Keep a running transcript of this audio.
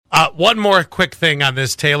One more quick thing on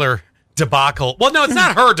this Taylor debacle. Well, no, it's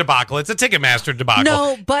not her debacle. It's a Ticketmaster debacle.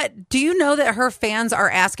 No, but do you know that her fans are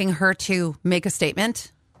asking her to make a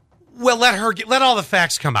statement? Well, let all the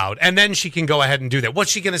facts come out, and then she can go ahead and do that. What's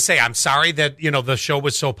she going to say? I'm sorry that the show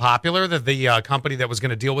was so popular that the company that was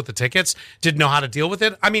going to deal with the tickets didn't know how to deal with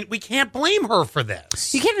it. I mean, we can't blame her for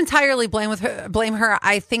this. You can't entirely blame her.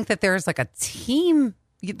 I think that there's like a team.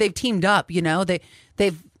 They've teamed up.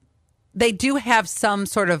 They do have some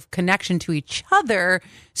sort of connection to each other.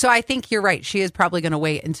 So I think you're right. She is probably going to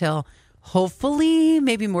wait until. Hopefully,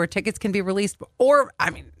 maybe more tickets can be released, or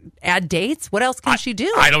add dates. What else can she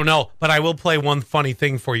do? I don't know, but I will play one funny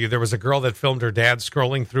thing for you. There was a girl that filmed her dad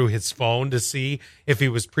scrolling through his phone to see if he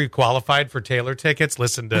was pre-qualified for Taylor tickets.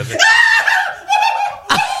 Listen to this.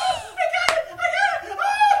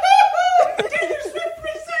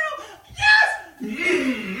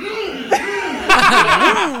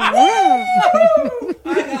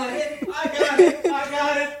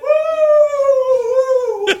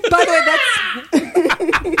 By the way,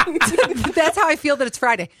 that's how I feel that it's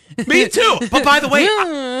Friday. Me too. But by the way,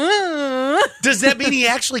 does that mean he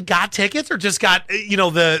actually got tickets or just got,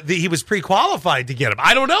 he was pre-qualified to get them?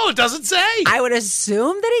 I don't know. It doesn't say. I would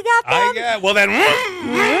assume that he got them. Well, then.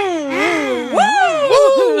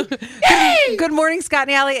 Good morning, Scott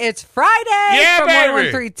and Allie. It's Friday. Yeah, from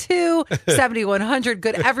baby. 1132-7100.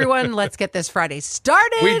 Good, everyone. Let's get this Friday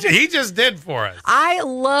started. He just did for us. I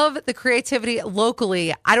love the creativity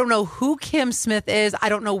locally. I don't know who Kim Smith is. I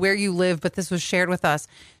don't know where you live, but this was shared with us.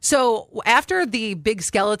 So after the big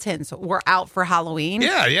skeletons were out for Halloween.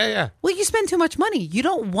 Yeah. Well, you spend too much money. You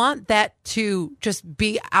don't want that to just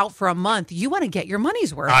be out for a month. You want to get your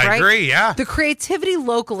money's worth, right? I agree, yeah. The creativity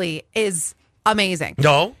locally is amazing.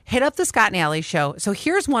 No. Hit up the Scott and Allie show. So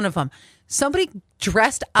here's one of them. Somebody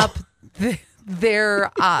dressed up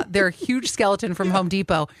their huge skeleton from Home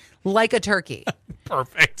Depot like a turkey.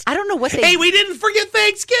 Perfect. I don't know what they... Hey, we didn't forget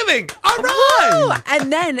Thanksgiving. All right. Woo!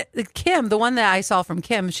 And then Kim, the one that I saw from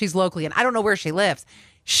Kim, she's locally, and I don't know where she lives.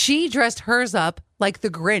 She dressed hers up like the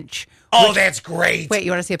Grinch. Oh, that's great. Wait,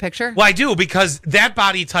 you want to see a picture? Well, I do, because that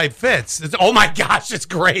body type fits. Oh, my gosh, it's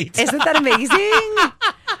great. Isn't that amazing?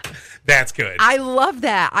 That's good. I love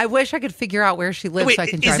that. I wish I could figure out where she lives. Wait, so I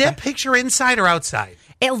can drive is that by. picture inside or outside?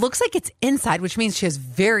 It looks like it's inside, which means she has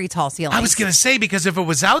very tall ceilings. I was going to say, because if it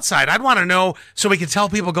was outside, I'd want to know so we could tell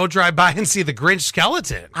people go drive by and see the Grinch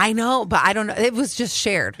skeleton. I know, but I don't know. It was just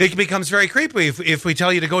shared. It becomes very creepy if we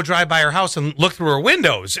tell you to go drive by our house and look through our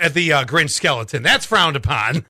windows at the Grinch skeleton. That's frowned upon.